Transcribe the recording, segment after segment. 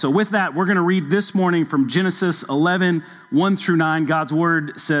So with that, we're going to read this morning from Genesis 11, 1 through 9. God's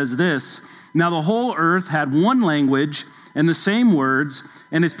word says this: Now the whole earth had one language and the same words,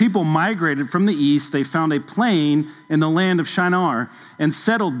 and as people migrated from the east, they found a plain in the land of Shinar and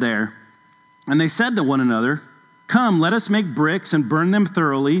settled there. And they said to one another, Come, let us make bricks and burn them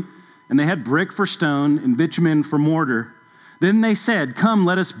thoroughly. And they had brick for stone and bitumen for mortar. Then they said, Come,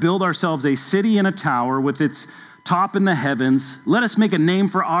 let us build ourselves a city and a tower with its top in the heavens. Let us make a name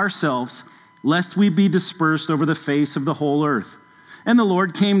for ourselves, lest we be dispersed over the face of the whole earth. And the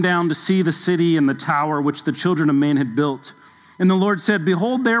Lord came down to see the city and the tower which the children of man had built. And the Lord said,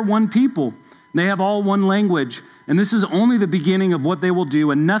 Behold, they are one people. They have all one language. And this is only the beginning of what they will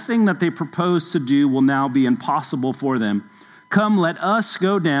do, and nothing that they propose to do will now be impossible for them. Come, let us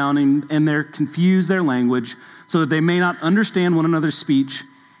go down and confuse their language, so that they may not understand one another's speech.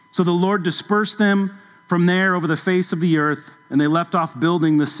 So the Lord dispersed them from there over the face of the earth, and they left off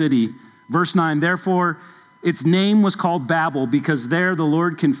building the city. Verse 9, Therefore its name was called Babel, because there the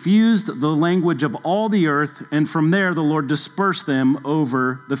Lord confused the language of all the earth, and from there the Lord dispersed them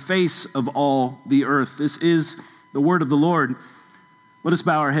over the face of all the earth. This is the word of the Lord. Let us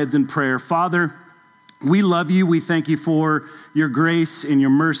bow our heads in prayer. Father, we love you. We thank you for your grace and your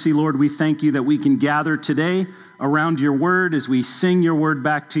mercy, Lord. We thank you that we can gather today around your word as we sing your word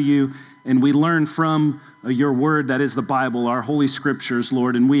back to you, and we learn from your word, that is the Bible, our holy scriptures,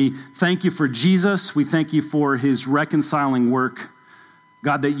 Lord. And we thank you for Jesus. We thank you for his reconciling work.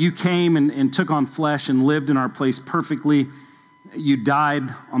 God, that you came and took on flesh and lived in our place perfectly. You died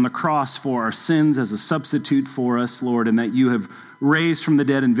on the cross for our sins as a substitute for us, Lord, and that you have raised from the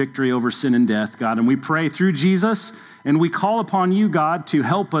dead in victory over sin and death, God. And we pray through Jesus, and we call upon you, God, to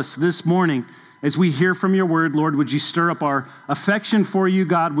help us this morning as we hear from your word. Lord, would you stir up our affection for you,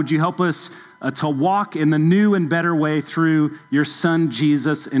 God? Would you help us to walk in the new and better way through your son,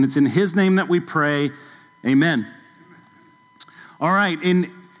 Jesus? And it's in his name that we pray. Amen. All right.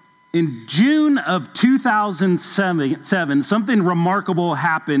 In June of 2007, something remarkable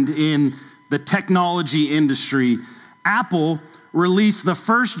happened in the technology industry. Apple released the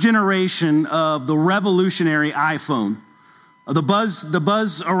first generation of the revolutionary iPhone. The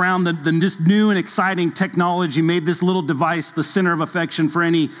buzz around this new and exciting technology made this little device the center of affection for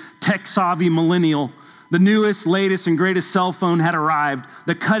any tech-savvy millennial. The newest, latest, and greatest cell phone had arrived.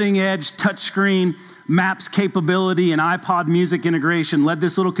 The cutting-edge touchscreen, maps capability, and iPod music integration led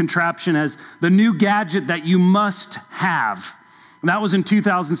this little contraption as the new gadget that you must have. And that was in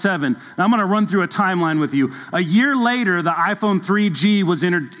 2007. Now, I'm going to run through a timeline with you. A year later, the iPhone 3G was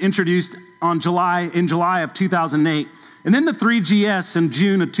introduced in July of 2008. And then the 3GS in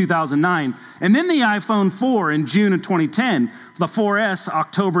June of 2009. And then the iPhone 4 in June of 2010. The 4S,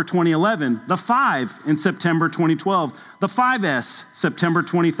 October 2011. The 5 in September 2012. The 5S, September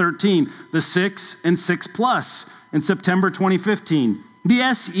 2013. The 6 and 6 Plus in September 2015. The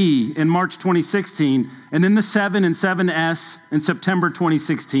SE in March 2016. And then the 7 and 7S in September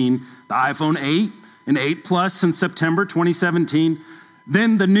 2016. The iPhone 8 and 8 Plus in September 2017.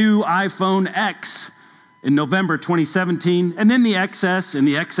 Then the new iPhone X in November 2017, and then the XS and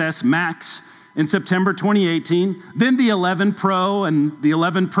the XS Max in September 2018, then the 11 Pro and the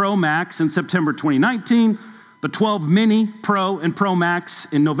 11 Pro Max in September 2019, the 12 Mini Pro and Pro Max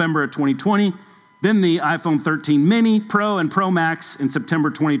in November of 2020, then the iPhone 13 Mini Pro and Pro Max in September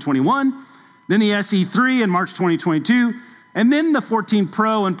 2021, then the SE3 in March 2022, and then the 14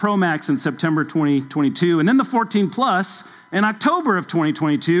 Pro and Pro Max in September 2022, and then the 14 Plus in October of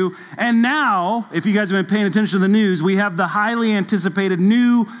 2022. And now, if you guys have been paying attention to the news, we have the highly anticipated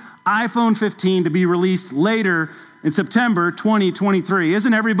new iPhone 15 to be released later in September 2023.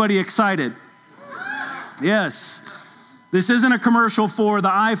 Isn't everybody excited? Yes. This isn't a commercial for the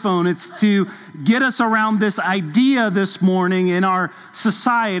iPhone. It's to get us around this idea this morning in our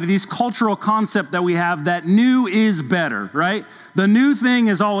society, this cultural concept that we have that new is better, right? The new thing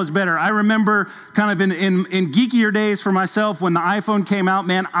is always better. I remember kind of in geekier days for myself when the iPhone came out,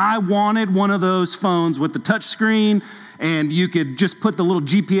 man, I wanted one of those phones with the touch screen, and you could just put the little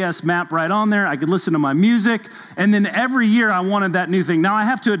GPS map right on there. I could listen to my music. And then every year I wanted that new thing. Now I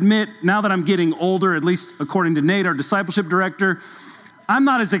have to admit, now that I'm getting older, at least according to Nate, our discipleship director, I'm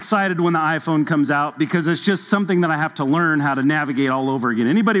not as excited when the iPhone comes out because it's just something that I have to learn how to navigate all over again.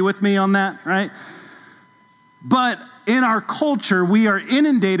 Anybody with me on that, right? But in our culture, we are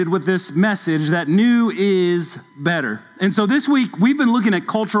inundated with this message that new is better. And so this week, we've been looking at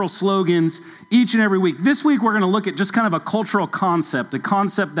cultural slogans each and every week. This week, we're going to look at just kind of a cultural concept, a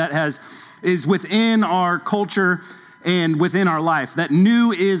concept that is within our culture and within our life, that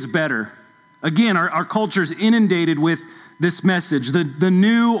new is better. Again, our culture is inundated with this message. The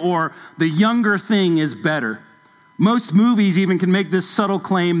new or the younger thing is better. Most movies even can make this subtle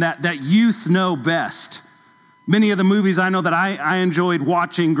claim that youth know best. Many of the movies I know that I enjoyed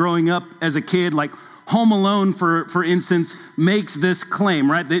watching growing up as a kid, like Home Alone, for instance, makes this claim,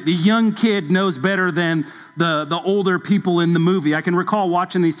 right? The young kid knows better than the older people in the movie. I can recall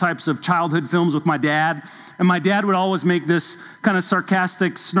watching these types of childhood films with my dad, and my dad would always make this kind of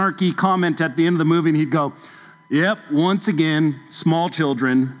sarcastic, snarky comment at the end of the movie, and he'd go, "Yep, once again, small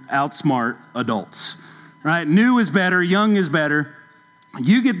children outsmart adults." Right? New is better, young is better.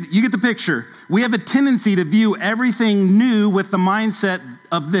 You get the picture. We have a tendency to view everything new with the mindset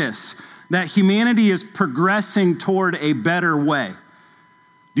of this, that humanity is progressing toward a better way.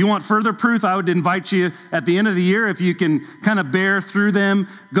 Do you want further proof? I would invite you at the end of the year, if you can kind of bear through them,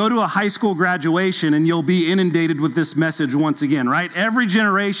 go to a high school graduation and you'll be inundated with this message once again, right? Every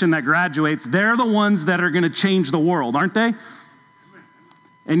generation that graduates, they're the ones that are going to change the world, aren't they?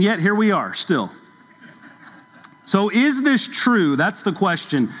 And yet here we are still. So is this true? That's the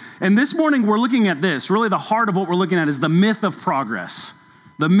question. And this morning we're looking at this. Really the heart of what we're looking at is the myth of progress.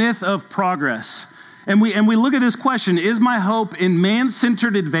 The myth of progress. And we look at this question, is my hope in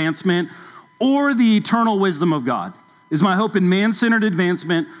man-centered advancement or the eternal wisdom of God? Is my hope in man-centered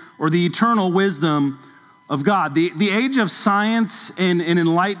advancement or the eternal wisdom of God? The age of science and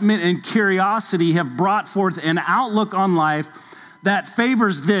enlightenment and curiosity have brought forth an outlook on life that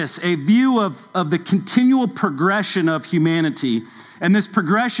favors this, a view of the continual progression of humanity. And this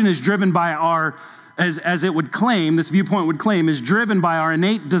progression is driven by our, as it would claim, this viewpoint would claim, is driven by our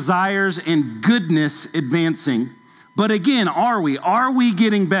innate desires and goodness advancing. But again, are we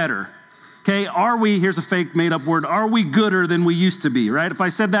getting better? Okay, here's a fake made up word, are we gooder than we used to be, right? If I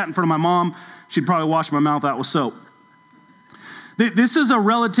said that in front of my mom, she'd probably wash my mouth out with soap. This is a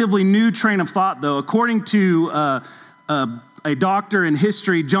relatively new train of thought, though. According to a doctor in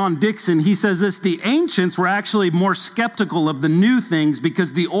history, John Dixon, he says this: the ancients were actually more skeptical of the new things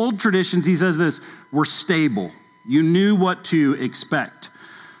because the old traditions, he says this, were stable. You knew what to expect.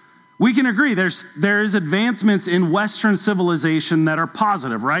 We can agree there's advancements in Western civilization that are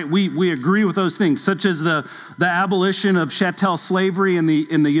positive, right? We agree with those things, such as the abolition of chattel slavery in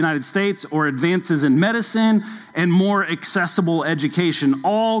the United States, or advances in medicine and more accessible education.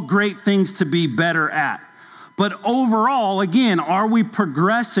 All great things to be better at. But overall, again, are we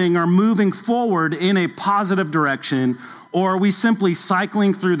progressing or moving forward in a positive direction, or are we simply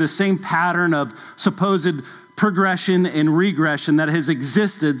cycling through the same pattern of supposed progression and regression that has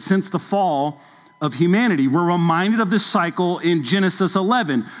existed since the fall of humanity? We're reminded of this cycle in Genesis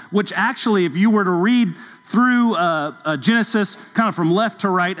 11, which actually, if you were to read through Genesis kind of from left to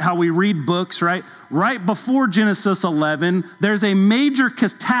right, how we read books, right? Right before Genesis 11, there's a major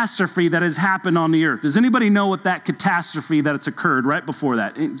catastrophe that has happened on the earth. Does anybody know what that catastrophe that it's occurred right before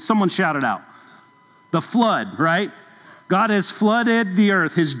that? Someone shout it out. The flood, right? God has flooded the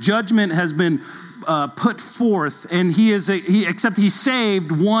earth. His judgment has been put forth, and he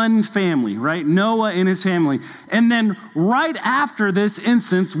saved one family, right? Noah and his family. And then right after this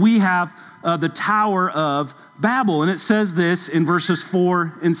instance, we have the Tower of Babel. And it says this in verses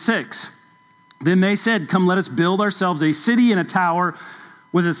 4 and 6. Then they said, "Come, let us build ourselves a city and a tower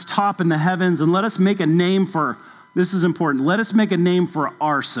with its top in the heavens, and let us make a name for," this is important, "let us make a name for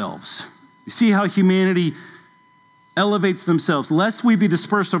ourselves." You see how humanity elevates themselves, lest we be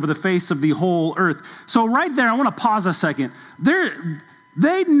dispersed over the face of the whole earth. So right there, I want to pause a second.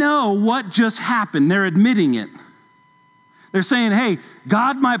 They know what just happened. They're admitting it. They're saying, hey,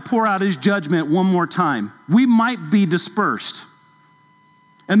 God might pour out his judgment one more time. We might be dispersed.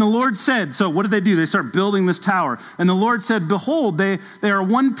 And the Lord said, so what did they do? They start building this tower. And the Lord said, behold, they are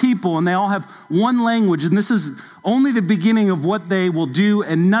one people and they all have one language. And this is only the beginning of what they will do,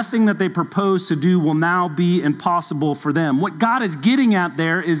 and nothing that they propose to do will now be impossible for them. What God is getting at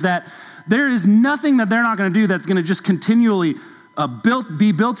there is that there is nothing that they're not going to do that's going to just continually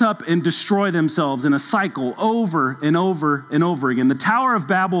be built up and destroy themselves in a cycle over and over and over again. The Tower of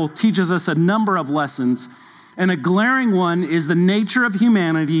Babel teaches us a number of lessons. And a glaring one is the nature of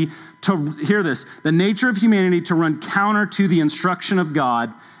humanity to, hear this, the nature of humanity to run counter to the instruction of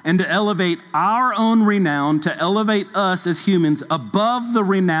God and to elevate our own renown, to elevate us as humans above the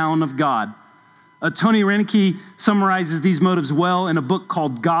renown of God. Tony Reinke summarizes these motives well in a book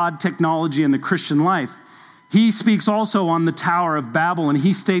called God, Technology, and the Christian Life. He speaks also on the Tower of Babel, and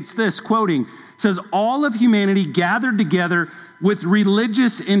he states this, quoting, says, all of humanity gathered together with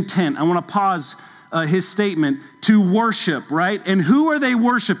religious intent. I want to pause his statement, to worship, right? And who are they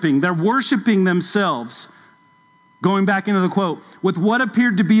worshiping? They're worshiping themselves. Going back into the quote, with what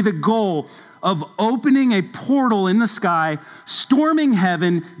appeared to be the goal of opening a portal in the sky, storming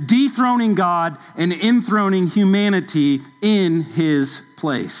heaven, dethroning God, and enthroning humanity in his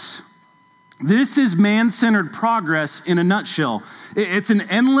place. This is man-centered progress in a nutshell. It's an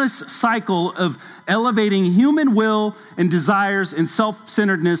endless cycle of elevating human will and desires and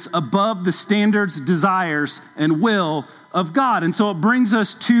self-centeredness above the standards, desires, and will of God. And so it brings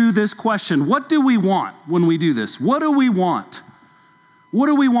us to this question. What do we want when we do this? What do we want? What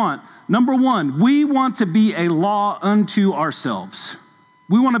do we want? Number one, we want to be a law unto ourselves.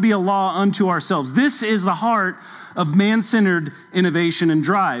 We want to be a law unto ourselves. This is the heart of man-centered innovation and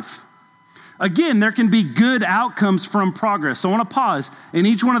drive. Again, there can be good outcomes from progress. So I want to pause. In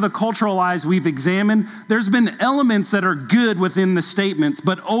each one of the cultural lies we've examined, there's been elements that are good within the statements,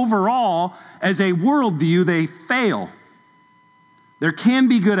 but overall, as a worldview, they fail. There can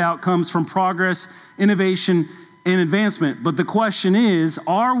be good outcomes from progress, innovation, and advancement. But the question is,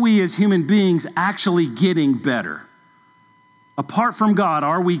 are we as human beings actually getting better? Apart from God,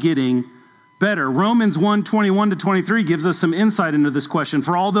 are we getting better? Romans 1:21-23 gives us some insight into this question.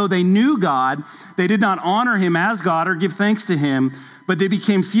 For although they knew God, they did not honor him as God or give thanks to him, but they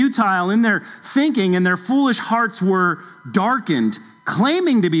became futile in their thinking, and their foolish hearts were darkened.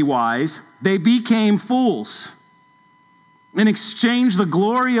 Claiming to be wise, they became fools and exchanged the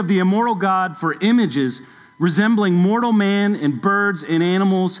glory of the immortal God for images resembling mortal man and birds and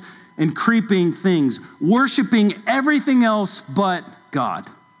animals and creeping things, worshiping everything else but God.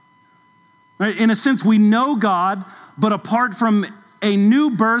 Right? In a sense, we know God, but apart from a new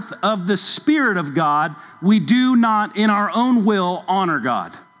birth of the Spirit of God, we do not in our own will honor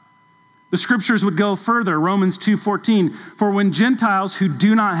God. The scriptures would go further. Romans 2:14, for when Gentiles who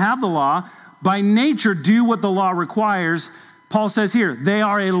do not have the law by nature do what the law requires, Paul says here, they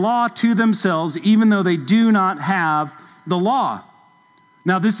are a law to themselves, even though they do not have the law.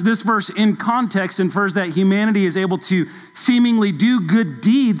 Now, this verse in context infers that humanity is able to seemingly do good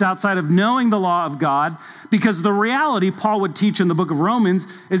deeds outside of knowing the law of God, because the reality, Paul would teach in the book of Romans,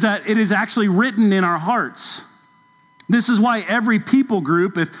 is that it is actually written in our hearts. This is why every people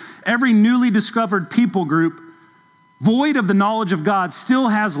group, if every newly discovered people group, void of the knowledge of God, still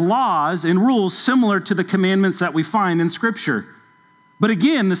has laws and rules similar to the commandments that we find in Scripture. But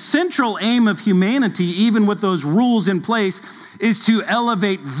again, the central aim of humanity, even with those rules in place, is to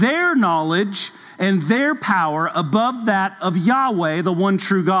elevate their knowledge and their power above that of Yahweh, the one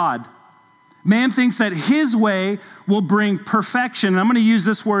true God. Man thinks that his way will bring perfection. And I'm going to use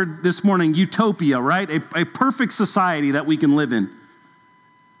this word this morning, utopia, right? A perfect society that we can live in.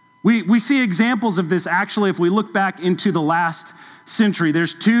 We see examples of this actually if we look back into the last century.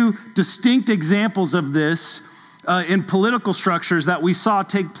 There's two distinct examples of this in political structures that we saw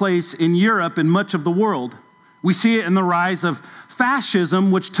take place in Europe and much of the world. We see it in the rise of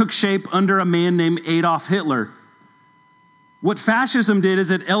fascism, which took shape under a man named Adolf Hitler. What fascism did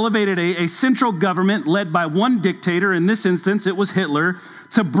is it elevated a central government led by one dictator, in this instance it was Hitler,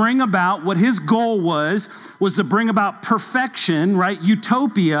 to bring about what his goal was to bring about perfection, right,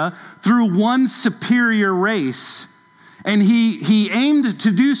 utopia, through one superior race. And he aimed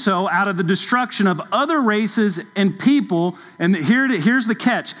to do so out of the destruction of other races and people, and here's the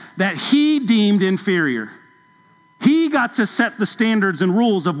catch, that he deemed inferior. He got to set the standards and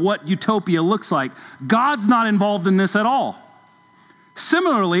rules of what utopia looks like. God's not involved in this at all.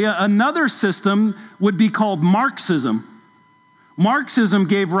 Similarly, another system would be called Marxism. Marxism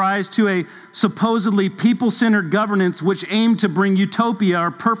gave rise to a supposedly people-centered governance which aimed to bring utopia or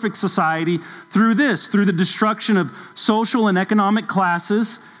perfect society through the destruction of social and economic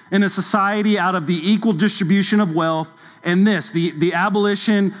classes in a society out of the equal distribution of wealth, and the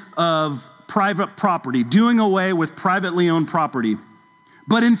abolition of private property, doing away with privately owned property.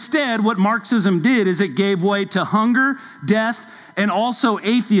 But instead, what Marxism did is it gave way to hunger, death, and also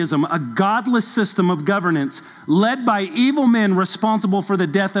atheism, a godless system of governance led by evil men responsible for the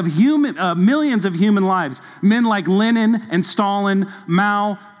death of millions of human lives. Men like Lenin and Stalin,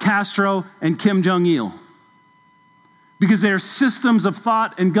 Mao, Castro, and Kim Jong-il. Because they are systems of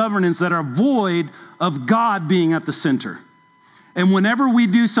thought and governance that are void of God being at the center. And whenever we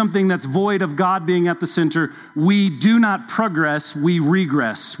do something that's void of God being at the center, we do not progress, we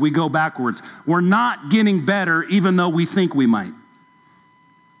regress, we go backwards. We're not getting better even though we think we might.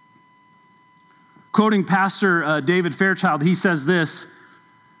 Quoting Pastor David Fairchild, he says this,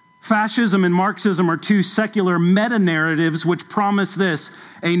 fascism and Marxism are two secular meta-narratives which promise this,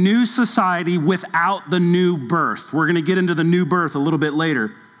 a new society without the new birth. We're going to get into the new birth a little bit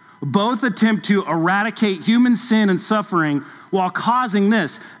later. Both attempt to eradicate human sin and suffering while causing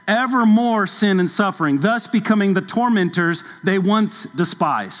this, ever more sin and suffering, thus becoming the tormentors they once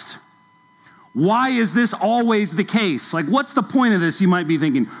despised. Why is this always the case? Like, what's the point of this, you might be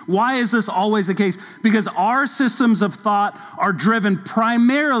thinking? Why is this always the case? Because our systems of thought are driven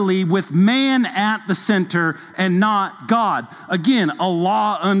primarily with man at the center and not God. Again, a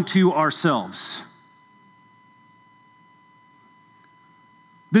law unto ourselves.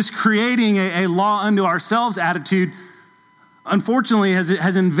 This creating a law unto ourselves attitude, unfortunately,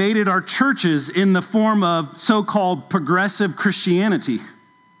 has invaded our churches in the form of so-called progressive Christianity,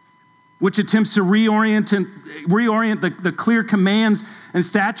 which attempts to reorient the clear commands and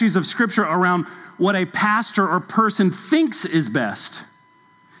statutes of Scripture around what a pastor or person thinks is best,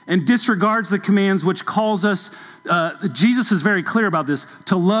 and disregards the commands which calls us, Jesus is very clear about this,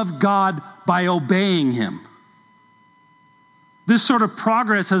 to love God by obeying him. This sort of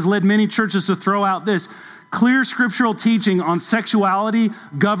progress has led many churches to throw out this clear scriptural teaching on sexuality,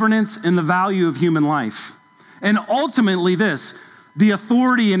 governance, and the value of human life. And ultimately this, the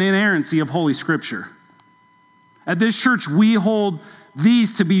authority and inerrancy of Holy Scripture. At this church, we hold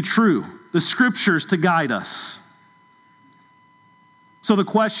these to be true, the Scriptures to guide us. So the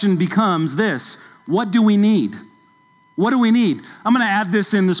question becomes this: what do we need? What do we need? I'm going to add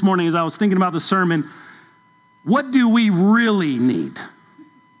this in this morning as I was thinking about the sermon. What do we really need?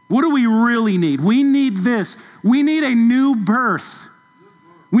 What do we really need? We need this. We need a new birth.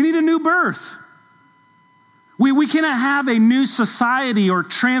 We need a new birth. We cannot have a new society or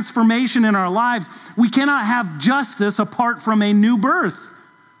transformation in our lives. We cannot have justice apart from a new birth.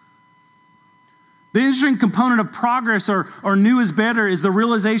 The interesting component of progress or new is better is the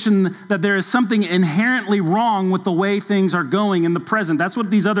realization that there is something inherently wrong with the way things are going in the present. That's what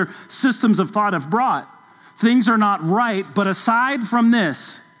these other systems of thought have brought. Things are not right, but aside from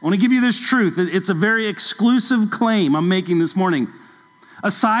this, I want to give you this truth. It's a very exclusive claim I'm making this morning.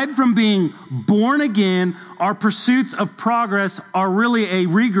 Aside from being born again, our pursuits of progress are really a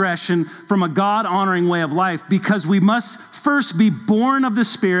regression from a God-honoring way of life, because we must first be born of the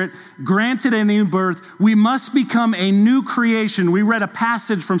Spirit, granted a new birth. We must become a new creation. We read a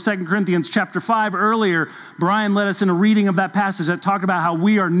passage from 2 Corinthians chapter 5 earlier. Brian led us in a reading of that passage that talked about how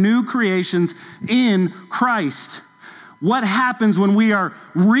we are new creations in Christ. What happens when we are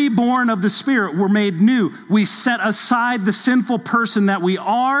reborn of the Spirit? We're made new. We set aside the sinful person that we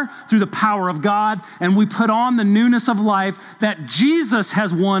are through the power of God, and we put on the newness of life that Jesus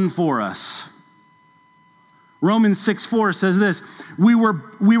has won for us. Romans 6:4 says this: we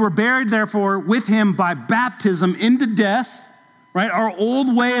were buried, therefore, with him by baptism into death, right? Our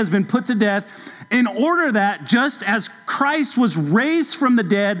old way has been put to death, in order that just as Christ was raised from the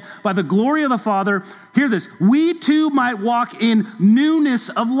dead by the glory of the Father, hear this, we too might walk in newness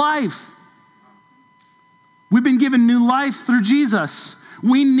of life. We've been given new life through Jesus.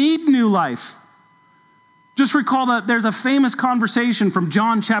 We need new life. Just recall that there's a famous conversation from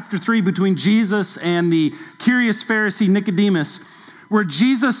John chapter 3 between Jesus and the curious Pharisee Nicodemus, where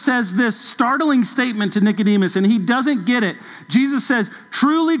Jesus says this startling statement to Nicodemus, and he doesn't get it. Jesus says,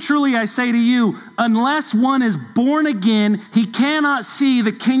 "Truly, truly, I say to you, unless one is born again, he cannot see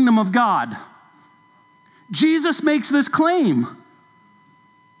the kingdom of God." Jesus makes this claim.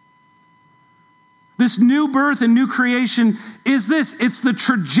 This new birth and new creation is this. It's the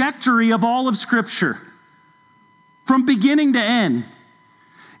trajectory of all of Scripture, from beginning to end.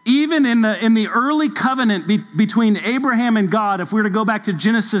 Even in the early covenant between Abraham and God, if we were to go back to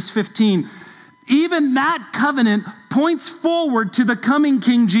Genesis 15, even that covenant points forward to the coming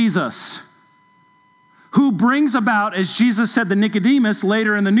King Jesus, who brings about, as Jesus said to Nicodemus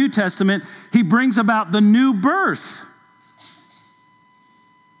later in the New Testament, he brings about the new birth.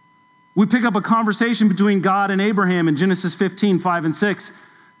 We pick up a conversation between God and Abraham in Genesis 15, 5 and 6.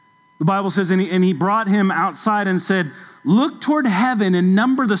 The Bible says, and he brought him outside and said, "Look toward heaven and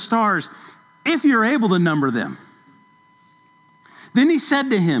number the stars, if you're able to number them." Then he said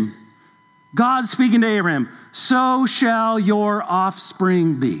to him, God speaking to Abraham, "So shall your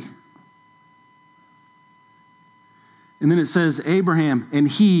offspring be." And then it says, Abraham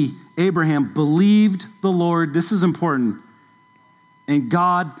believed the Lord. This is important. And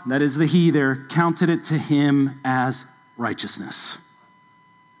God, that is the he there, counted it to him as righteousness.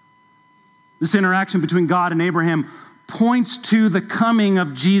 This interaction between God and Abraham points to the coming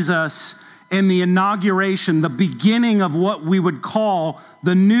of Jesus and the inauguration, the beginning of what we would call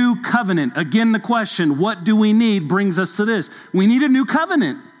the new covenant. Again, the question, what do we need, brings us to this. We need a new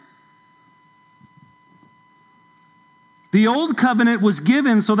covenant. The old covenant was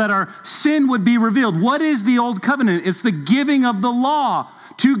given so that our sin would be revealed. What is the old covenant? It's the giving of the law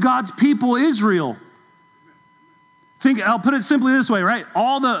to God's people, Israel. I'll put it simply this way, right?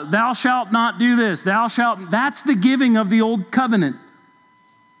 All the thou shalt not do this, that's the giving of the old covenant.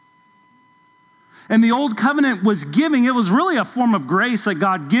 And the old covenant was giving, it was really a form of grace that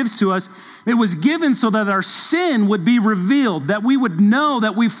God gives to us. It was given so that our sin would be revealed, that we would know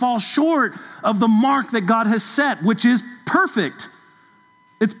that we fall short of the mark that God has set, which is perfect.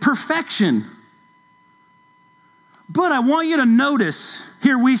 It's perfection. But I want you to notice,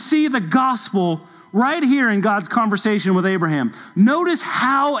 here we see the gospel right here in God's conversation with Abraham. Notice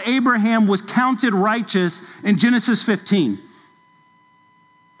how Abraham was counted righteous in Genesis 15.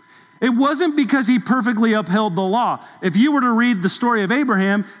 It wasn't because he perfectly upheld the law. If you were to read the story of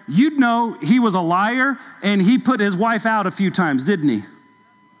Abraham, you'd know he was a liar and he put his wife out a few times, didn't he?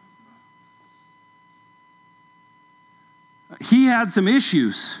 He had some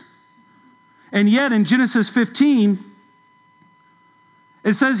issues. And yet in Genesis 15,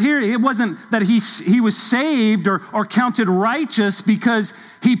 it says here, it wasn't that he was saved or counted righteous because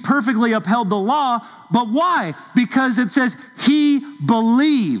he perfectly upheld the law, but why? Because it says he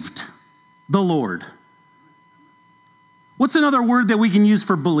believed the Lord. What's another word that we can use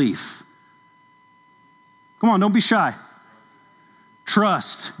for belief? Come on, don't be shy.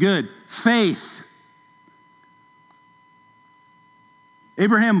 Trust, good. Faith.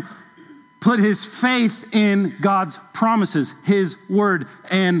 Abraham put his faith in God's promises, his word,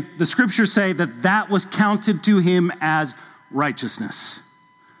 and the scriptures say that was counted to him as righteousness.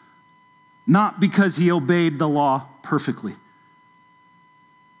 Not because he obeyed the law perfectly.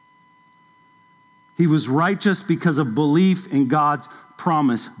 He was righteous because of belief in God's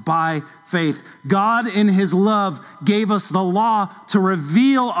promise by faith. God in his love gave us the law to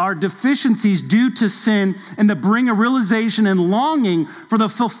reveal our deficiencies due to sin and to bring a realization and longing for the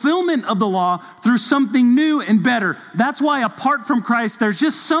fulfillment of the law through something new and better. That's why apart from Christ, there's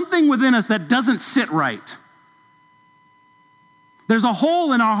just something within us that doesn't sit right. There's a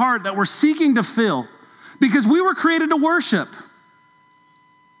hole in our heart that we're seeking to fill because we were created to worship.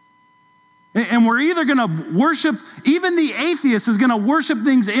 And we're either going to worship, even the atheist is going to worship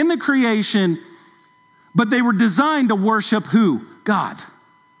things in the creation, but they were designed to worship who? God.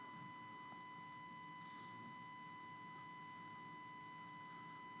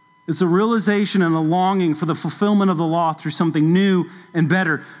 It's a realization and a longing for the fulfillment of the law through something new and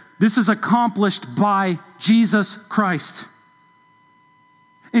better. This is accomplished by Jesus Christ.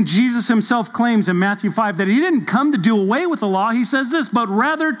 And Jesus himself claims in Matthew 5 that he didn't come to do away with the law. He says this, but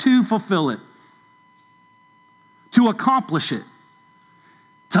rather to fulfill it, to accomplish it,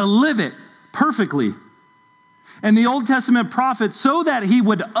 to live it perfectly. And the Old Testament prophets, so that he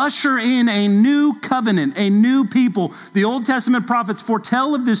would usher in a new covenant, a new people. The Old Testament prophets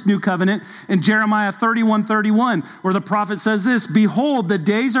foretell of this new covenant in Jeremiah 31:31, where the prophet says this, behold, the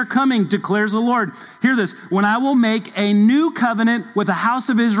days are coming, declares the Lord. Hear this, when I will make a new covenant with the house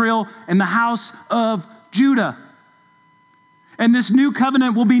of Israel and the house of Judah. And this new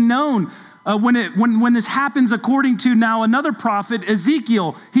covenant will be known when this happens, according to now another prophet,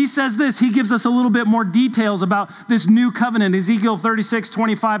 Ezekiel. He says this, he gives us a little bit more details about this new covenant, Ezekiel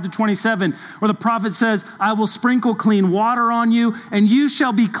 36:25-27, where the prophet says, I will sprinkle clean water on you, and you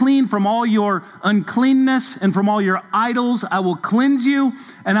shall be clean from all your uncleanness, and from all your idols I will cleanse you,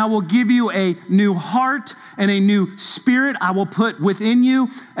 and I will give you a new heart, and a new spirit I will put within you,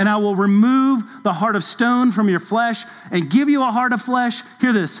 and I will remove the heart of stone from your flesh, and give you a heart of flesh.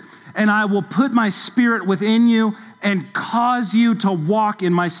 Hear this. And I will put my spirit within you and cause you to walk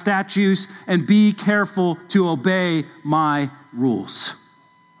in my statutes and be careful to obey my rules.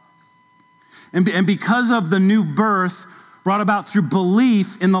 And because of the new birth brought about through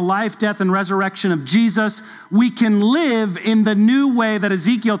belief in the life, death, and resurrection of Jesus, we can live in the new way that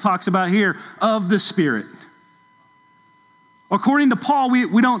Ezekiel talks about here of the Spirit. According to Paul,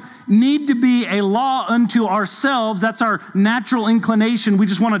 we don't need to be a law unto ourselves. That's our natural inclination. We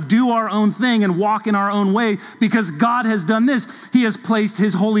just want to do our own thing and walk in our own way because God has done this. He has placed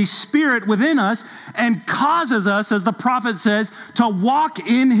his Holy Spirit within us and causes us, as the prophet says, to walk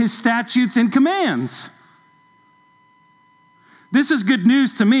in his statutes and commands. This is good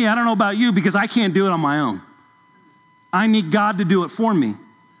news to me. I don't know about you because I can't do it on my own. I need God to do it for me.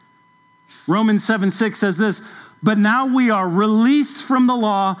 Romans 7:6 says this, but now we are released from the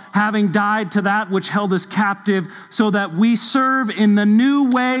law, having died to that which held us captive, so that we serve in the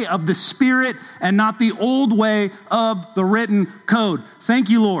new way of the Spirit and not the old way of the written code. Thank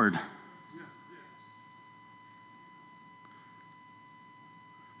you, Lord.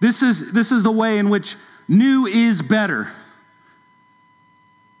 This is the way in which new is better.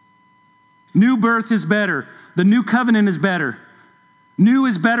 New birth is better. The new covenant is better. New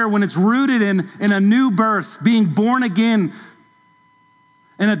is better when it's rooted in a new birth, being born again.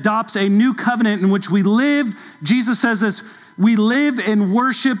 and adopts a new covenant in which we live. Jesus says this, we live in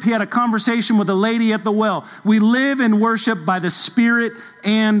worship. He had a conversation with a lady at the well. We live in worship by the Spirit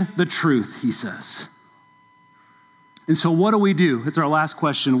and the truth, he says. And so what do we do? It's our last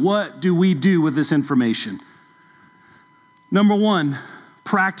question. What do we do with this information? Number one,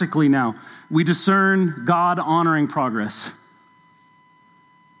 practically now, we discern God-honoring progress.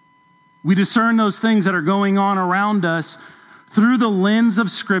 We discern those things that are going on around us through the lens of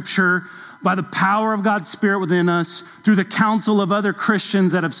Scripture, by the power of God's Spirit within us, through the counsel of other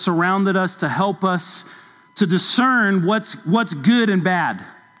Christians that have surrounded us to help us to discern what's good and bad.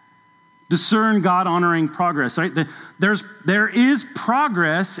 Discern God-honoring progress, right? There is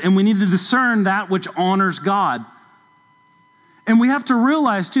progress, and we need to discern that which honors God. And we have to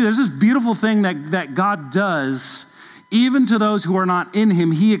realize, too, there's this beautiful thing that God does, even to those who are not in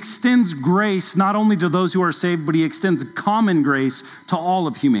him. He extends grace not only to those who are saved, but he extends common grace to all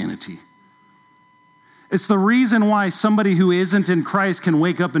of humanity. It's the reason why somebody who isn't in Christ can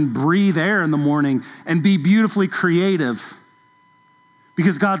wake up and breathe air in the morning and be beautifully creative.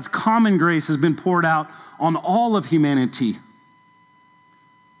 Because God's common grace has been poured out on all of humanity.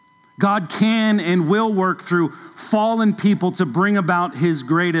 God can and will work through fallen people to bring about his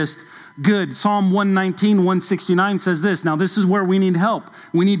greatest good. Psalm 119, 169 says this. Now, this is where we need help.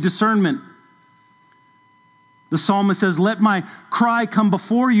 We need discernment. The psalmist says, let my cry come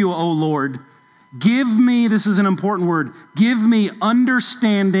before you, O Lord. Give me, this is an important word, give me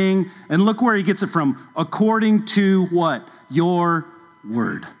understanding. And look where he gets it from. According to what? Your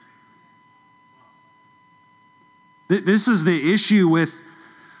word. This is the issue with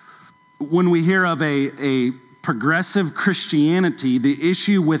when we hear of a progressive Christianity. The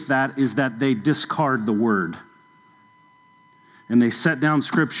issue with that is that they discard the word. And they set down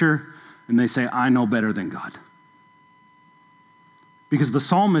Scripture and they say, I know better than God. Because the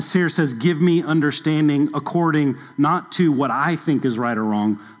psalmist here says, give me understanding according not to what I think is right or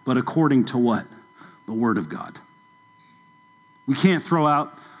wrong, but according to what? The word of God. We can't throw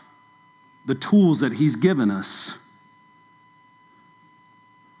out the tools that he's given us.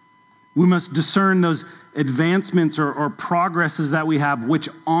 We must discern those advancements or progresses that we have which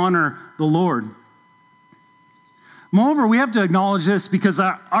honor the Lord. Moreover, we have to acknowledge this because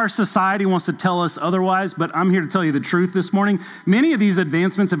our society wants to tell us otherwise, but I'm here to tell you the truth this morning. Many of these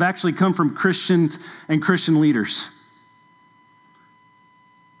advancements have actually come from Christians and Christian leaders.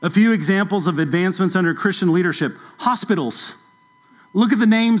 A few examples of advancements under Christian leadership. Hospitals. Look at the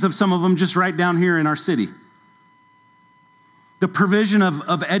names of some of them just right down here in our city. The provision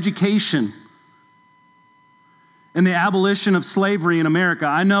of education and the abolition of slavery in America.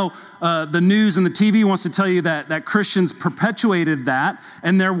 I know the news and the TV wants to tell you that Christians perpetuated that,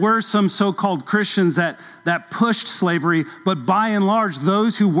 and there were some so-called Christians that pushed slavery, but by and large,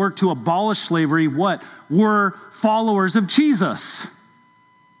 those who worked to abolish slavery, were followers of Jesus.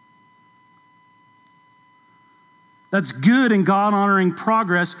 That's good and God-honoring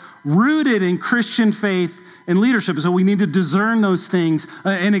progress rooted in Christian faith and leadership. So we need to discern those things.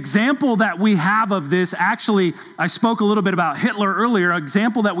 An example that we have of this, actually, I spoke a little bit about Hitler earlier. An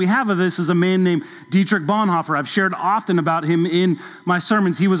example that we have of this is a man named Dietrich Bonhoeffer. I've shared often about him in my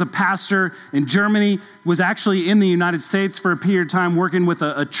sermons. He was a pastor in Germany, was actually in the United States for a period of time working with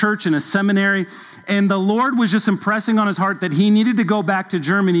a church and a seminary. And the Lord was just impressing on his heart that he needed to go back to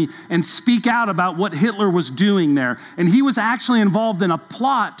Germany and speak out about what Hitler was doing there. And he was actually involved in a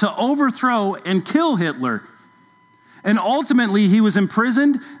plot to overthrow and kill Hitler. And ultimately, he was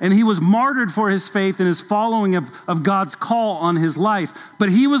imprisoned and he was martyred for his faith and his following of God's call on his life. But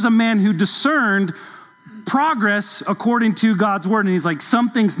he was a man who discerned progress according to God's word. And he's like,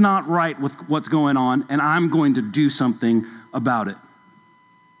 something's not right with what's going on, and I'm going to do something about it.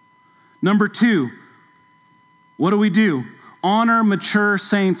 Number 2, what do? Honor mature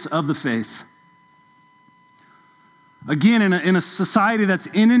saints of the faith. Again, in a society that's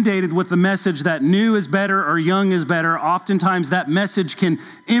inundated with the message that new is better or young is better, oftentimes that message can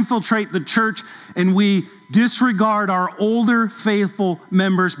infiltrate the church and we disregard our older faithful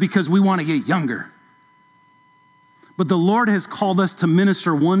members because we want to get younger. But the Lord has called us to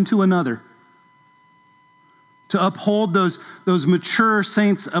minister one to another, to uphold those mature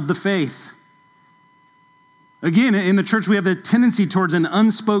saints of the faith. Again, in the church, we have a tendency towards an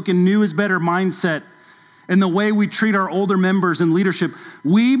unspoken new is better mindset. In the way we treat our older members in leadership,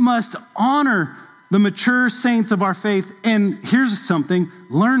 we must honor the mature saints of our faith. And here's something,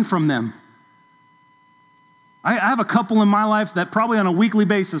 learn from them. I have a couple in my life that probably on a weekly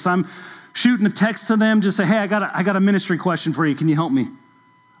basis, I'm shooting a text to them, just say, hey, I got a ministry question for you. Can you help me?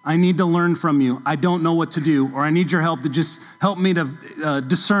 I need to learn from you. I don't know what to do, or I need your help to just help me to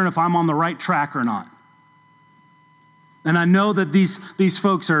discern if I'm on the right track or not. And I know that these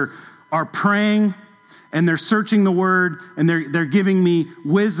folks are praying, and they're searching the word, and they're giving me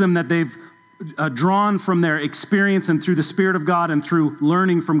wisdom that they've drawn from their experience and through the Spirit of God and through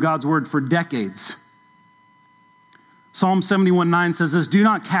learning from God's word for decades. Psalm 71:9 says this, "Do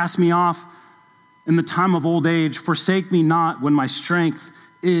not cast me off in the time of old age. Forsake me not when my strength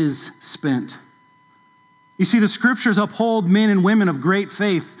is spent." You see, the scriptures uphold men and women of great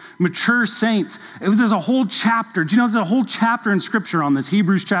faith, mature saints. There's a whole chapter. Do you know there's a whole chapter in scripture on this,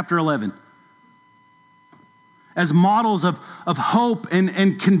 Hebrews chapter 11? As models of hope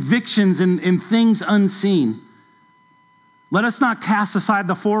and convictions in things unseen. Let us not cast aside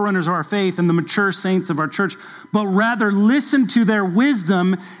the forerunners of our faith and the mature saints of our church, but rather listen to their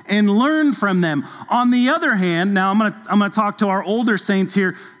wisdom and learn from them. On the other hand, now I'm going to talk to our older saints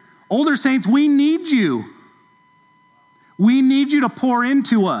here. Older saints, we need you. We need you to pour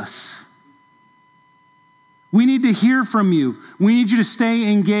into us. We need to hear from you. We need you to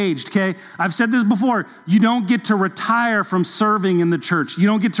stay engaged, okay? I've said this before. You don't get to retire from serving in the church. You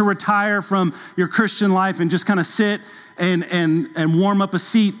don't get to retire from your Christian life and just kind of sit and warm up a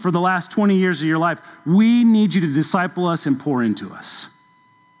seat for the last 20 years of your life. We need you to disciple us and pour into us.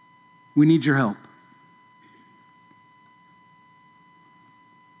 We need your help.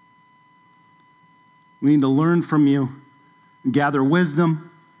 We need to learn from you and gather wisdom.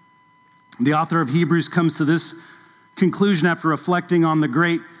 The author of Hebrews comes to this conclusion after reflecting on the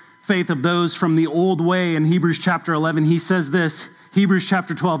great faith of those from the old way in Hebrews chapter 11. He says this, Hebrews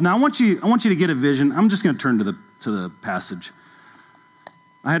chapter 12. Now I want you to get a vision. I'm just going to turn to the passage.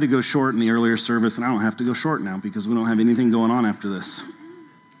 I had to go short in the earlier service, and I don't have to go short now because we don't have anything going on after this.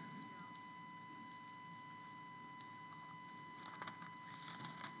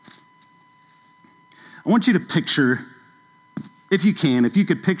 I want you to picture, if you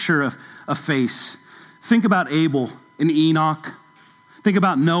could picture a face. Think about Abel and Enoch. Think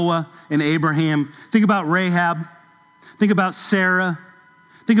about Noah and Abraham. Think about Rahab. Think about Sarah.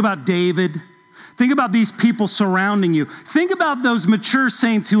 Think about David. Think about these people surrounding you. Think about those mature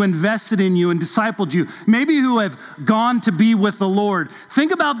saints who invested in you and discipled you, maybe who have gone to be with the Lord.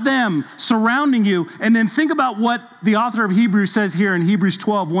 Think about them surrounding you, and then think about what the author of Hebrews says here in Hebrews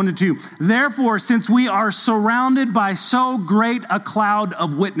 12, 1-2. Therefore, since we are surrounded by so great a cloud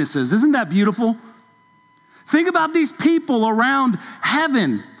of witnesses. Isn't that beautiful? Think about these people around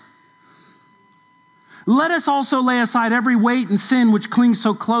heaven. Let us also lay aside every weight and sin which clings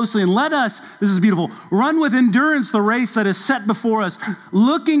so closely, and let us, this is beautiful, run with endurance the race that is set before us,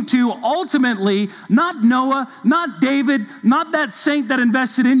 looking to ultimately, not Noah, not David, not that saint that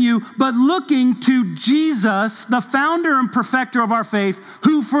invested in you, but looking to Jesus, the founder and perfecter of our faith,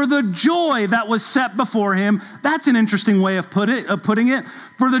 who for the joy that was set before him, that's an interesting way of putting it,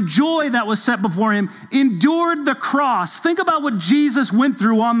 for the joy that was set before him, endured the cross. Think about what Jesus went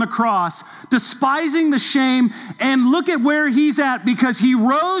through on the cross, despising the shame, and look at where he's at because he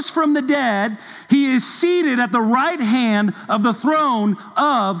rose from the dead. He is seated at the right hand of the throne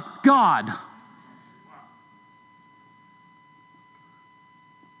of God.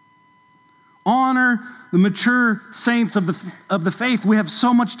 Honor the mature saints of the faith. We have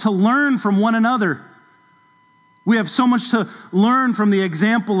so much to learn from one another. We have so much to learn from the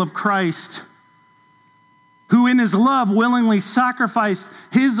example of Christ, who in his love willingly sacrificed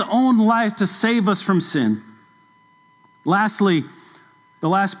his own life to save us from sin. Lastly, the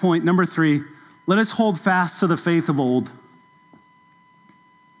last point, number 3, let us hold fast to the faith of old.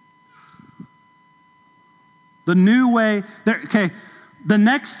 The new way, the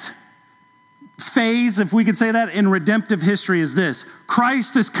next phase, if we could say that, in redemptive history is this.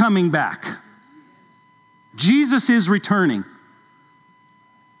 Christ is coming back. Jesus is returning.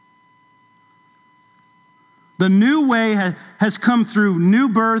 The new way has come through new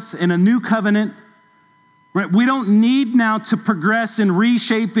birth and a new covenant. Right? We don't need now to progress in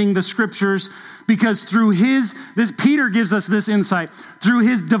reshaping the scriptures because through Peter gives us this insight. Through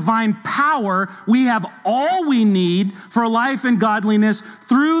his divine power, we have all we need for life and godliness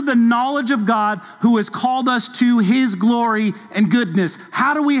through the knowledge of God who has called us to his glory and goodness.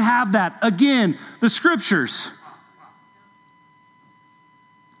 How do we have that? Again, the scriptures.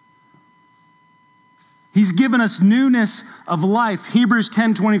 He's given us newness of life. Hebrews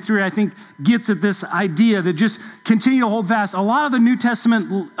 10:23, I think, gets at this idea that just continue to hold fast. A lot of the New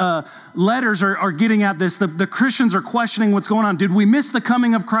Testament letters are getting at this. The Christians are questioning what's going on. Did we miss the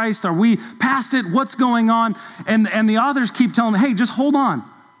coming of Christ? Are we past it? What's going on? And the authors keep telling them, hey, just hold on.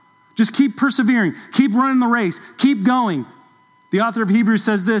 Just keep persevering. Keep running the race. Keep going. The author of Hebrews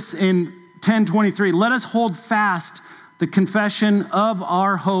says this in 10:23, let us hold fast the confession of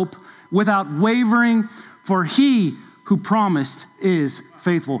our hope without wavering, for he who promised is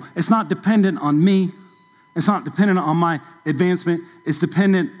faithful. It's not dependent on me. It's not dependent on my advancement. It's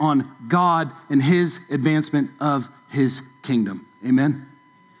dependent on God and his advancement of his kingdom. Amen?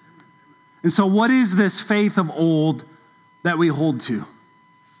 And so what is this faith of old that we hold to?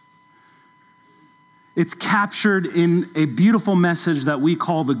 It's captured in a beautiful message that we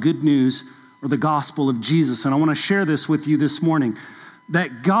call the good news or the gospel of Jesus. And I want to share this with you this morning.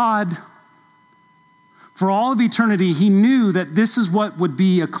 That God, for all of eternity, he knew that this is what would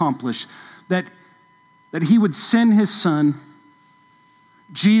be accomplished. That he would send his son,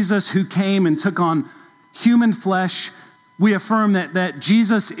 Jesus, who came and took on human flesh. We affirm that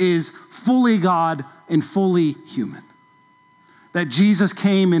Jesus is fully God and fully human. That Jesus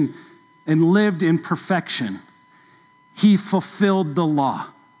came and lived in perfection. He fulfilled the law.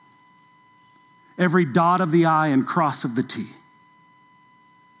 Every dot of the I and cross of the T.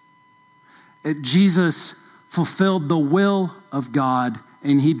 Jesus fulfilled the will of God,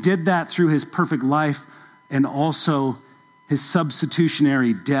 and he did that through his perfect life and also his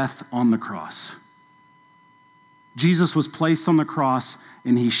substitutionary death on the cross. Jesus was placed on the cross,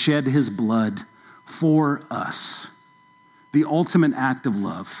 and he shed his blood for us. The ultimate act of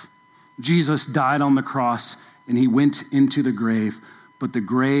love. Jesus died on the cross, and he went into the grave, but the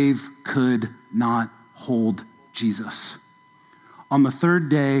grave could not hold Jesus. On the third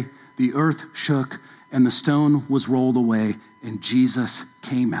day, the earth shook, and the stone was rolled away, and Jesus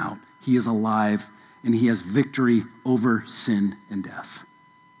came out. He is alive, and he has victory over sin and death.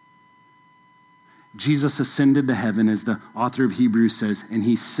 Jesus ascended to heaven, as the author of Hebrews says, and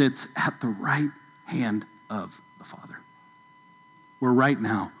he sits at the right hand of the Father. Where right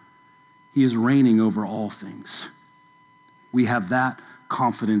now, he is reigning over all things. We have that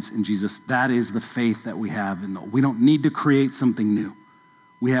confidence in Jesus. That is the faith that we have. We don't need to create something new.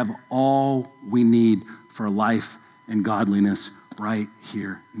 We have all we need for life and godliness right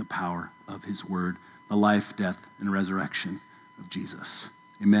here in the power of his word, the life, death, and resurrection of Jesus.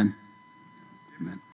 Amen. Amen.